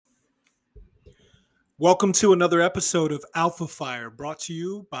Welcome to another episode of Alpha Fire, brought to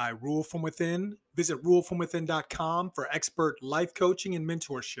you by Rule From Within. Visit rulefromwithin.com for expert life coaching and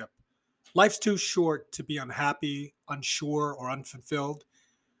mentorship. Life's too short to be unhappy, unsure, or unfulfilled.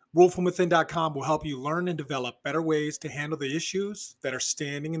 Rulefromwithin.com will help you learn and develop better ways to handle the issues that are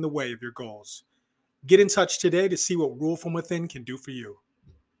standing in the way of your goals. Get in touch today to see what Rule From Within can do for you.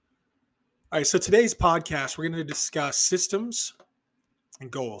 All right, so today's podcast, we're going to discuss systems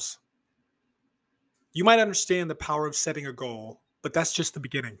and goals. You might understand the power of setting a goal, but that's just the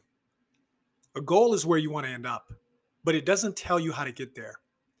beginning. A goal is where you want to end up, but it doesn't tell you how to get there.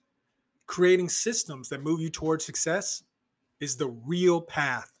 Creating systems that move you towards success is the real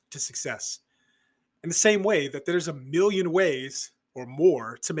path to success. In the same way that there's a million ways or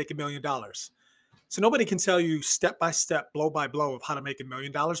more to make $1 million. So nobody can tell you step by step, blow by blow of how to make $1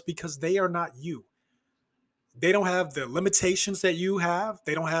 million because they are not you. They don't have the limitations that you have.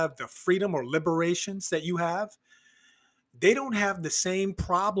 They don't have the freedom or liberations that you have. They don't have the same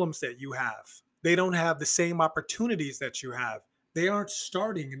problems that you have. They don't have the same opportunities that you have. They aren't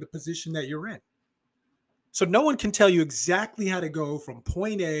starting in the position that you're in. So no one can tell you exactly how to go from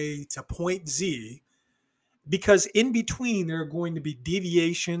point A to point Z because in between there are going to be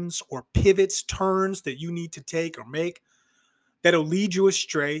deviations or pivots, turns that you need to take or make that'll lead you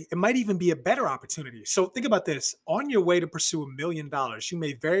astray. It might even be a better opportunity. So think about this. On your way to pursue $1 million, you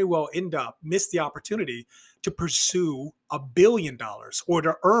may very well miss the opportunity to pursue $1 billion or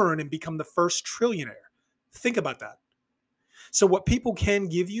to earn and become the first trillionaire. Think about that. So what people can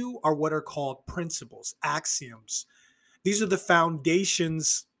give you are what are called principles, axioms. These are the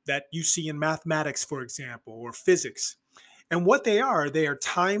foundations that you see in mathematics, for example, or physics. And what they are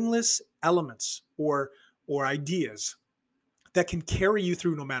timeless elements or ideas that can carry you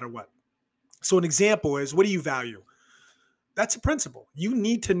through no matter what. So an example is, what do you value? That's a principle. You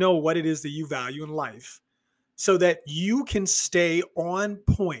need to know what it is that you value in life so that you can stay on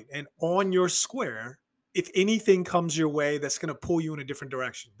point and on your square if anything comes your way that's going to pull you in a different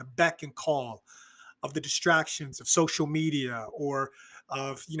direction. The beck and call of the distractions of social media or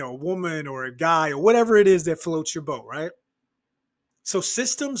of, a woman or a guy or whatever it is that floats your boat, right? So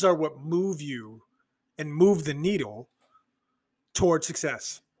systems are what move you and move the needle toward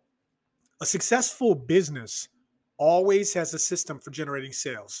success. A successful business always has a system for generating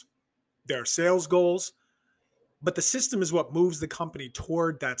sales. There are sales goals, but the system is what moves the company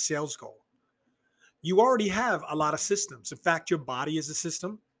toward that sales goal. You already have a lot of systems. In fact, your body is a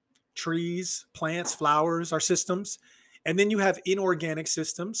system. Trees, plants, flowers are systems. And then you have inorganic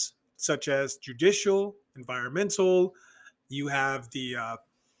systems such as judicial, environmental. You have the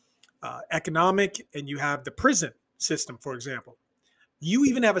economic, and you have the prison system, for example. You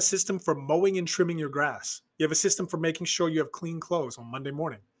even have a system for mowing and trimming your grass. You have a system for making sure you have clean clothes on Monday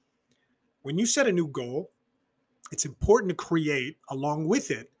morning. When you set a new goal, it's important to create, along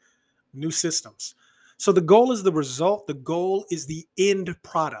with it, new systems. So the goal is the result. The goal is the end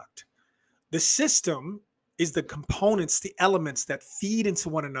product. The system is the components, the elements that feed into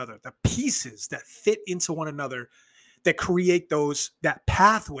one another, the pieces that fit into one another that create that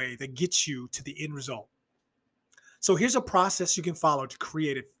pathway that gets you to the end result. So here's a process you can follow to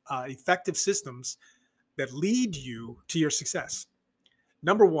create effective systems that lead you to your success.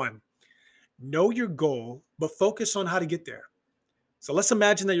 Number one, know your goal, but focus on how to get there. So let's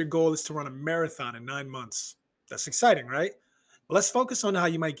imagine that your goal is to run a marathon in 9 months. That's exciting, right? But let's focus on how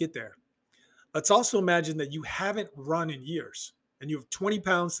you might get there. Let's also imagine that you haven't run in years and you have 20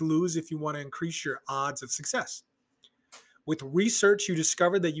 pounds to lose if you want to increase your odds of success. With research, you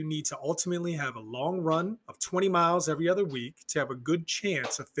discovered that you need to ultimately have a long run of 20 miles every other week to have a good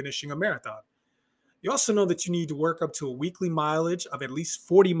chance of finishing a marathon. You also know that you need to work up to a weekly mileage of at least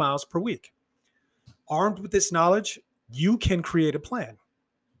 40 miles per week. Armed with this knowledge, you can create a plan.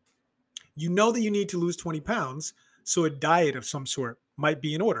 You know that you need to lose 20 pounds, so a diet of some sort might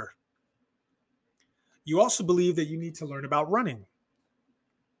be in order. You also believe that you need to learn about running.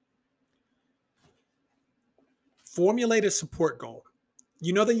 Formulate a support goal.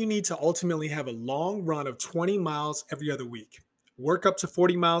 You know that you need to ultimately have a long run of 20 miles every other week, work up to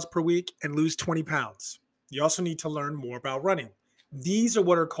 40 miles per week, and lose 20 pounds. You also need to learn more about running. These are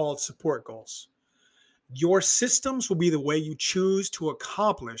what are called support goals. Your systems will be the way you choose to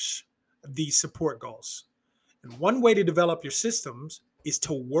accomplish these support goals. And one way to develop your systems is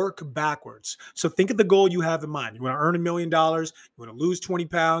to work backwards. So think of the goal you have in mind. You want to earn $1 million. You want to lose 20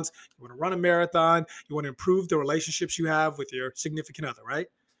 pounds. You want to run a marathon. You want to improve the relationships you have with your significant other, right?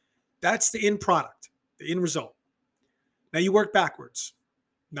 That's the end product, the end result. Now you work backwards.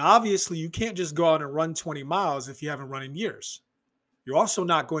 Now, obviously, you can't just go out and run 20 miles if you haven't run in years. You're also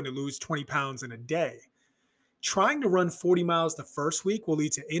not going to lose 20 pounds in a day. Trying to run 40 miles the first week will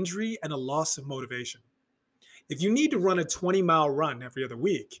lead to injury and a loss of motivation. If you need to run a 20-mile run every other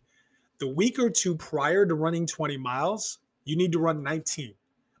week, the week or two prior to running 20 miles, you need to run 19.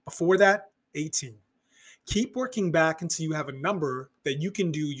 Before that, 18. Keep working back until you have a number that you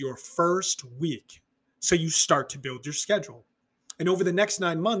can do your first week. So you start to build your schedule. And over the next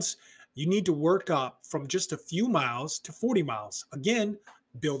 9 months, you need to work up from just a few miles to 40 miles. Again,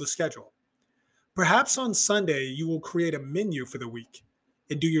 build a schedule. Perhaps on Sunday, you will create a menu for the week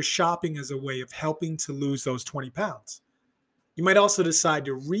and do your shopping as a way of helping to lose those 20 pounds. You might also decide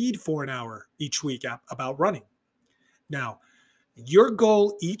to read for an hour each week about running. Now, your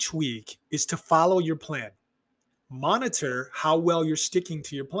goal each week is to follow your plan. Monitor how well you're sticking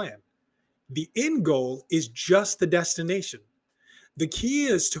to your plan. The end goal is just the destination. The key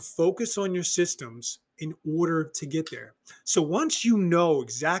is to focus on your systems in order to get there. So once you know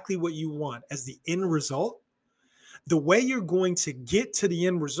exactly what you want as the end result, the way you're going to get to the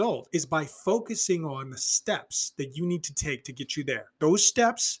end result is by focusing on the steps that you need to take to get you there. Those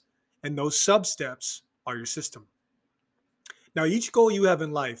steps and those sub-steps are your system. Now, each goal you have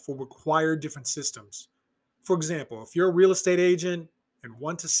in life will require different systems. For example, if you're a real estate agent and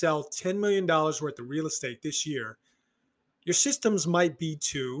want to sell $10 million worth of real estate this year, your systems might be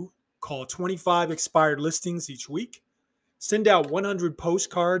to call 25 expired listings each week, send out 100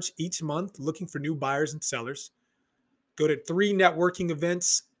 postcards each month looking for new buyers and sellers, go to 3 networking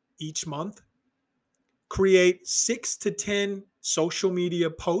events each month, create 6 to 10 social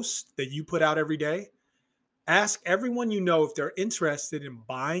media posts that you put out every day, ask everyone you know if they're interested in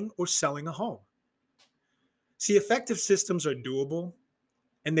buying or selling a home. See, effective systems are doable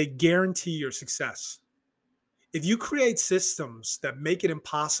and they guarantee your success. If you create systems that make it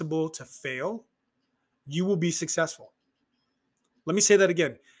impossible to fail, you will be successful. Let me say that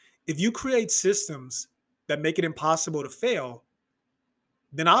again. If you create systems that make it impossible to fail,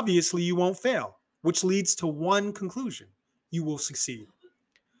 then obviously you won't fail, which leads to one conclusion: you will succeed.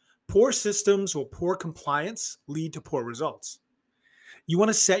 Poor systems or poor compliance lead to poor results. You want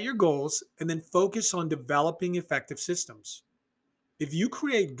to set your goals and then focus on developing effective systems. If you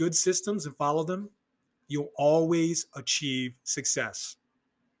create good systems and follow them, you'll always achieve success.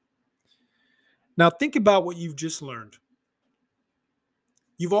 Now, think about what you've just learned.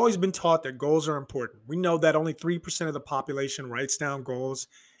 You've always been taught that goals are important. We know that only 3% of the population writes down goals,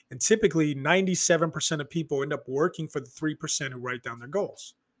 and typically 97% of people end up working for the 3% who write down their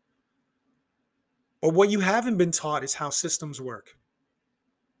goals. But what you haven't been taught is how systems work.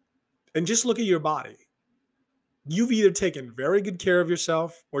 And just look at your body. You've either taken very good care of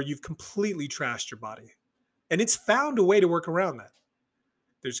yourself or you've completely trashed your body. And it's found a way to work around that.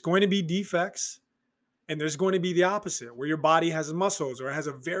 There's going to be defects, and there's going to be the opposite, where your body has muscles or has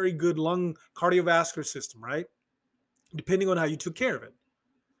a very good lung cardiovascular system, right? Depending on how you took care of it.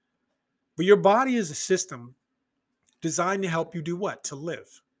 But your body is a system designed to help you do what? To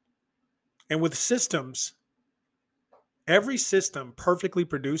live. And with systems, every system perfectly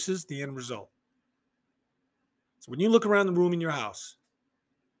produces the end result. So when you look around the room in your house,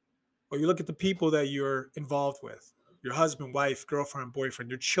 or you look at the people that you're involved with, your husband, wife, girlfriend, boyfriend,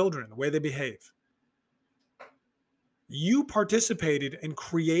 your children, the way they behave, you participated in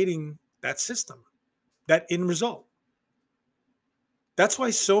creating that system, that end result. That's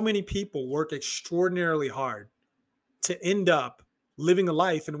why so many people work extraordinarily hard to end up living a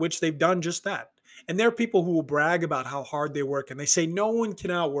life in which they've done just that. And there are people who will brag about how hard they work and they say, no one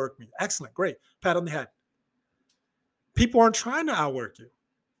can outwork me. Excellent, great, pat on the head. People aren't trying to outwork you.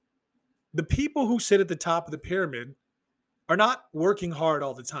 The people who sit at the top of the pyramid are not working hard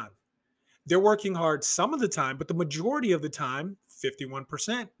all the time. They're working hard some of the time, but the majority of the time,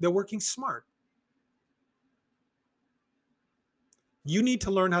 51%, they're working smart. You need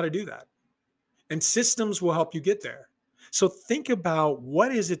to learn how to do that. And systems will help you get there. So think about,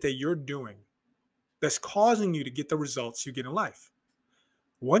 what is it that you're doing that's causing you to get the results you get in life?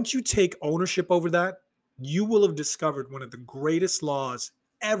 Once you take ownership over that, you will have discovered one of the greatest laws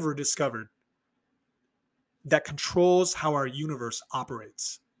ever discovered that controls how our universe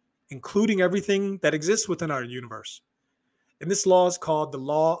operates, including everything that exists within our universe. And this law is called the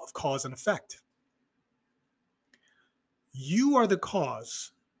law of cause and effect. You are the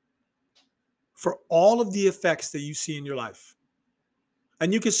cause for all of the effects that you see in your life.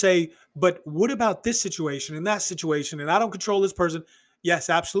 And you could say, but what about this situation and that situation? And I don't control this person. Yes,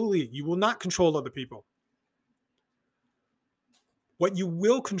 absolutely. You will not control other people. What you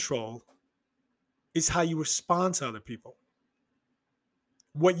will control is how you respond to other people.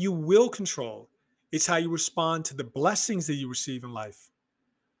 What you will control is how you respond to the blessings that you receive in life.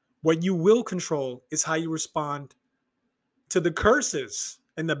 What you will control is how you respond to the curses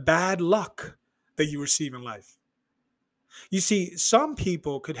and the bad luck that you receive in life. You see, some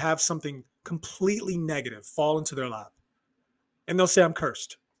people could have something completely negative fall into their lap and they'll say, I'm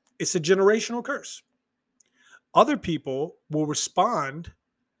cursed. It's a generational curse. Other people will respond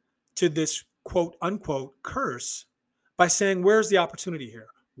to this quote unquote curse by saying, where's the opportunity here?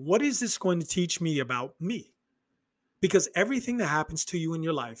 What is this going to teach me about me? Because everything that happens to you in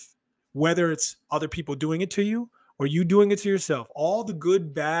your life, whether it's other people doing it to you or you doing it to yourself, all the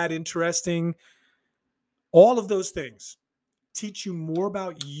good, bad, interesting, all of those things teach you more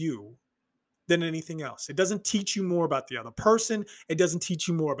about you than anything else. It doesn't teach you more about the other person. It doesn't teach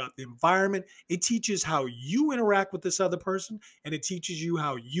you more about the environment. It teaches how you interact with this other person, and it teaches you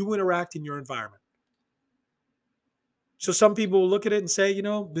how you interact in your environment. So some people will look at it and say,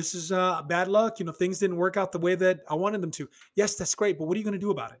 this is bad luck. Things didn't work out the way that I wanted them to. Yes, that's great, but what are you going to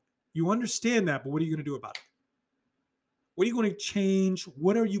do about it? You understand that, but what are you going to do about it? What are you going to change?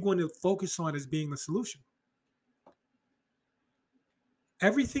 What are you going to focus on as being the solution?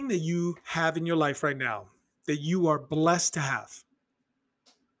 Everything that you have in your life right now that you are blessed to have,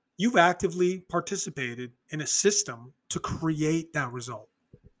 you've actively participated in a system to create that result.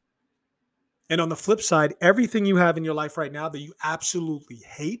 And on the flip side, everything you have in your life right now that you absolutely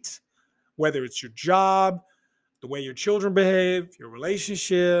hate, whether it's your job, the way your children behave, your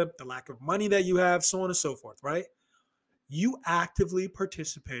relationship, the lack of money that you have, so on and so forth, right? You actively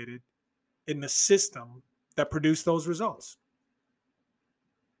participated in the system that produced those results.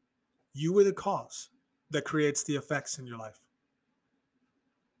 You were the cause that creates the effects in your life.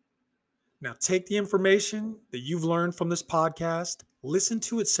 Now, take the information that you've learned from this podcast, listen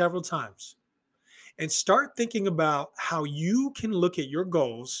to it several times, and start thinking about how you can look at your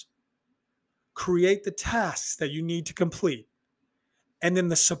goals, create the tasks that you need to complete, and then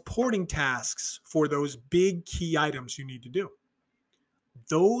the supporting tasks for those big key items you need to do.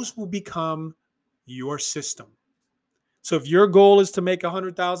 Those will become your system. So if your goal is to make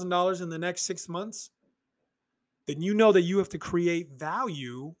 $100,000 in the next 6 months, then you know that you have to create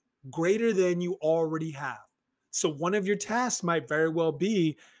value greater than you already have. So one of your tasks might very well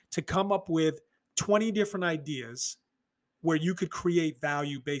be to come up with 20 different ideas where you could create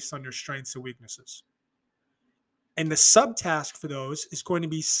value based on your strengths and weaknesses. And the subtask for those is going to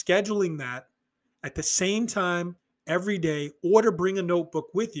be scheduling that at the same time every day, or to bring a notebook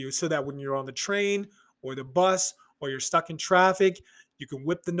with you so that when you're on the train or the bus or you're stuck in traffic, you can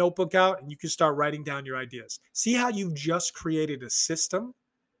whip the notebook out and you can start writing down your ideas. See how you've just created a system?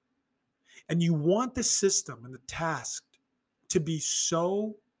 And you want the system and the task to be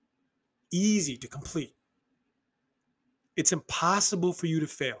so easy to complete. It's impossible for you to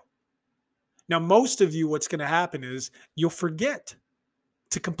fail. Now, most of you, what's going to happen is you'll forget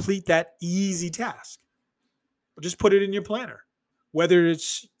to complete that easy task. But just put it in your planner, whether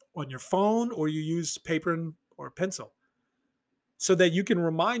it's on your phone or you use paper or pencil, so that you can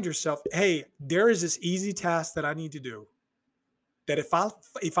remind yourself, hey, there is this easy task that I need to do that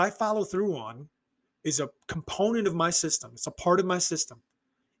if I follow through on is a component of my system. It's a part of my system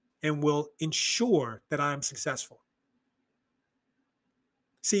and will ensure that I am successful.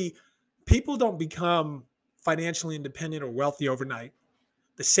 See, people don't become financially independent or wealthy overnight.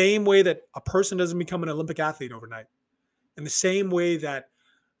 The same way that a person doesn't become an Olympic athlete overnight. In the same way that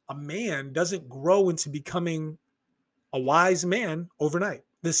a man doesn't grow into becoming a wise man overnight.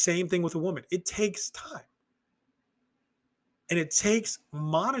 The same thing with a woman. It takes time. And it takes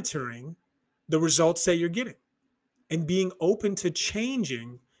monitoring the results that you're getting and being open to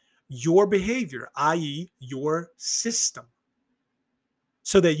changing your behavior, i.e., your system,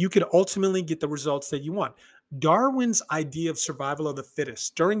 so that you can ultimately get the results that you want. Darwin's idea of survival of the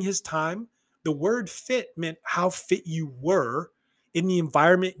fittest, during his time, the word fit meant how fit you were in the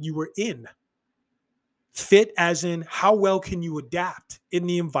environment you were in. Fit as in how well can you adapt in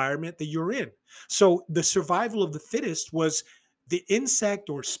the environment that you're in. So the survival of the fittest was the insect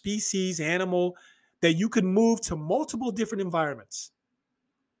or species, animal, that you could move to multiple different environments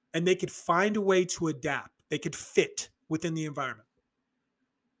and they could find a way to adapt. They could fit within the environment.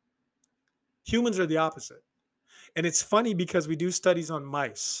 Humans are the opposite. And it's funny because we do studies on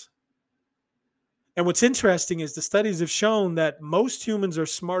mice. And what's interesting is the studies have shown that most humans are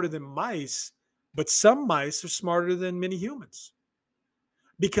smarter than mice, but some mice are smarter than many humans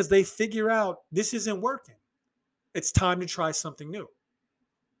because they figure out this isn't working. It's time to try something new.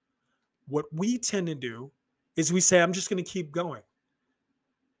 What we tend to do is we say, I'm just going to keep going.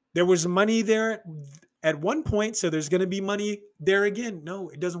 There was money there at one point, so there's going to be money there again. No,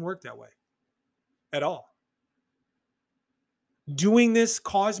 it doesn't work that way at all. Doing this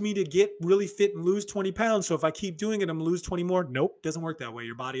caused me to get really fit and lose 20 pounds. So if I keep doing it, I'm gonna lose 20 more. Nope, doesn't work that way.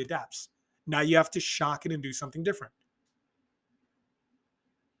 Your body adapts. Now you have to shock it and do something different.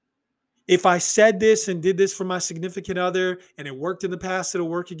 If I said this and did this for my significant other and it worked in the past, it'll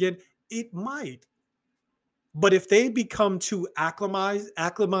work again. It might. But if they become too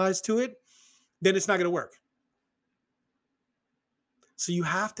acclimatized to it, then it's not going to work. So you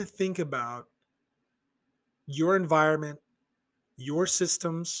have to think about your environment, your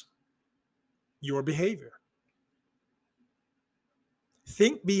systems, your behavior.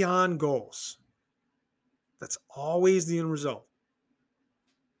 Think beyond goals. That's always the end result.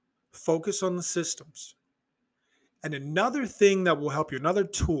 Focus on the systems. And another thing that will help you, another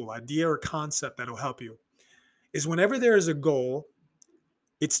tool, idea, or concept that will help you is whenever there is a goal,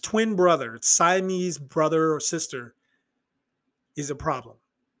 its twin brother, its Siamese brother or sister is a problem.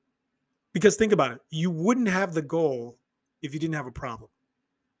 Because think about it, you wouldn't have the goal if you didn't have a problem.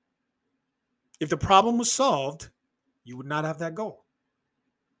 If the problem was solved, you would not have that goal.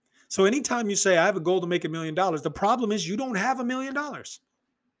 So anytime you say, I have a goal to make $1 million, the problem is you don't have $1 million.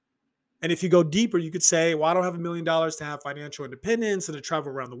 And if you go deeper, you could say, well, I don't have $1 million to have financial independence and to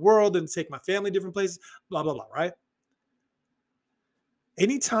travel around the world and take my family different places, blah, blah, blah, right?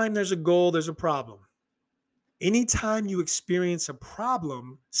 Anytime there's a goal, there's a problem. Anytime you experience a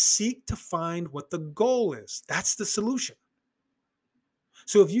problem, seek to find what the goal is. That's the solution.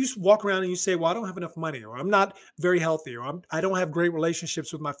 So if you walk around and you say, well, I don't have enough money, or I'm not very healthy, or I don't have great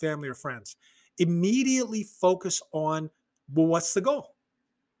relationships with my family or friends, immediately focus on, well, what's the goal?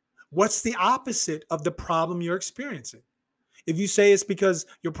 What's the opposite of the problem you're experiencing? If you say it's because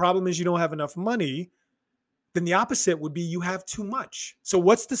your problem is you don't have enough money, then the opposite would be you have too much. So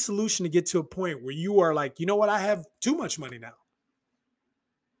what's the solution to get to a point where you are like, you know what, I have too much money now?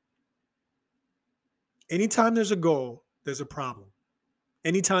 Anytime there's a goal, there's a problem.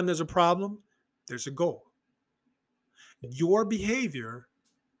 Anytime there's a problem, there's a goal. Your behavior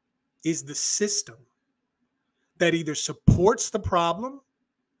is the system that either supports the problem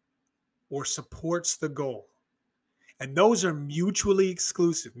or supports the goal. And those are mutually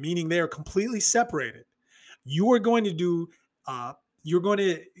exclusive, meaning they are completely separated. You are going to do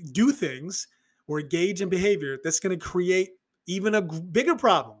things or engage in behavior that's going to create even a bigger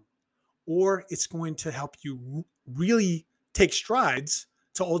problem, or it's going to help you really take strides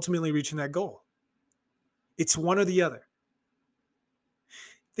to ultimately reaching that goal. It's one or the other.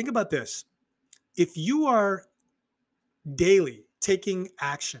 Think about this. If you are daily taking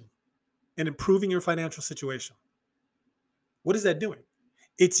action and improving your financial situation, what is that doing?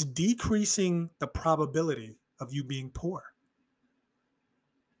 It's decreasing the probability of you being poor.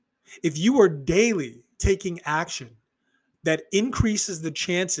 If you are daily taking action that increases the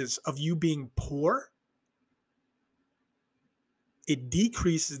chances of you being poor, it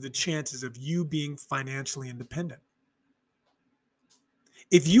decreases the chances of you being financially independent.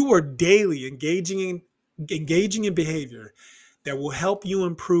 If you are daily engaging in behavior that will help you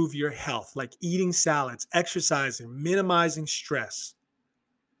improve your health, like eating salads, exercising, minimizing stress,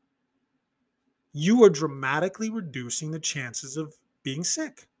 you are dramatically reducing the chances of being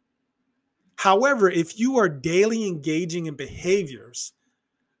sick. However, if you are daily engaging in behaviors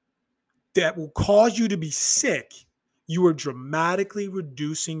that will cause you to be sick, you are dramatically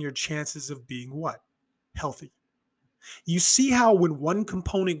reducing your chances of being what? Healthy. You see how when one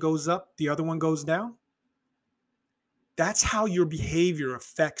component goes up, the other one goes down? That's how your behavior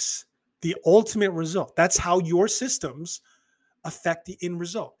affects the ultimate result. That's how your systems affect the end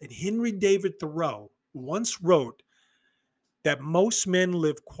result. And Henry David Thoreau once wrote that most men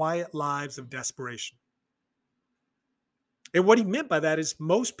live quiet lives of desperation. And what he meant by that is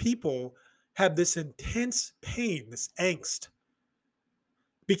most people have this intense pain, this angst,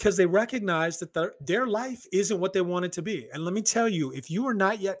 because they recognize that their life isn't what they want it to be. And let me tell you, if you are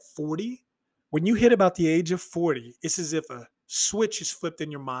not yet 40, when you hit about the age of 40, it's as if a switch is flipped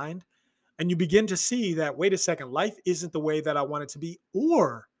in your mind and you begin to see that, wait a second, life isn't the way that I want it to be.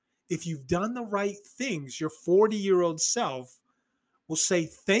 Or if you've done the right things, your 40-year-old self will say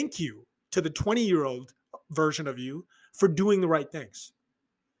thank you to the 20-year-old version of you for doing the right things.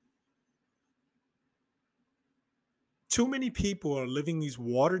 Too many people are living these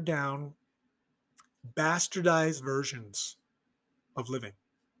watered down, bastardized versions of living.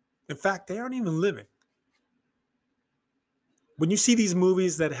 In fact, they aren't even living. When you see these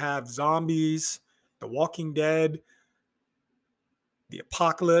movies that have zombies, The Walking Dead, the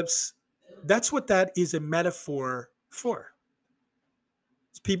apocalypse, that's what that is a metaphor for.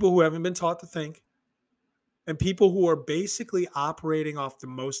 It's people who haven't been taught to think and people who are basically operating off the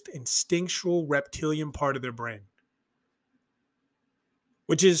most instinctual reptilian part of their brain.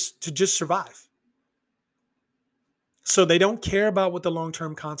 which is to just survive. So they don't care about what the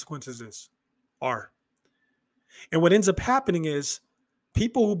long-term consequences are. And what ends up happening is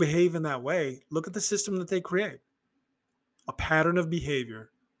people who behave in that way, look at the system that they create, a pattern of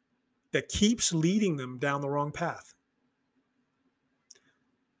behavior that keeps leading them down the wrong path.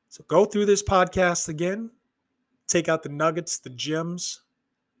 So go through this podcast again, take out the nuggets, the gems,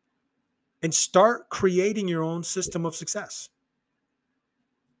 and start creating your own system of success.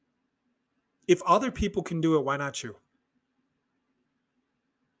 If other people can do it, why not you?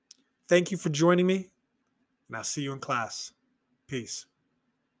 Thank you for joining me, and I'll see you in class. Peace.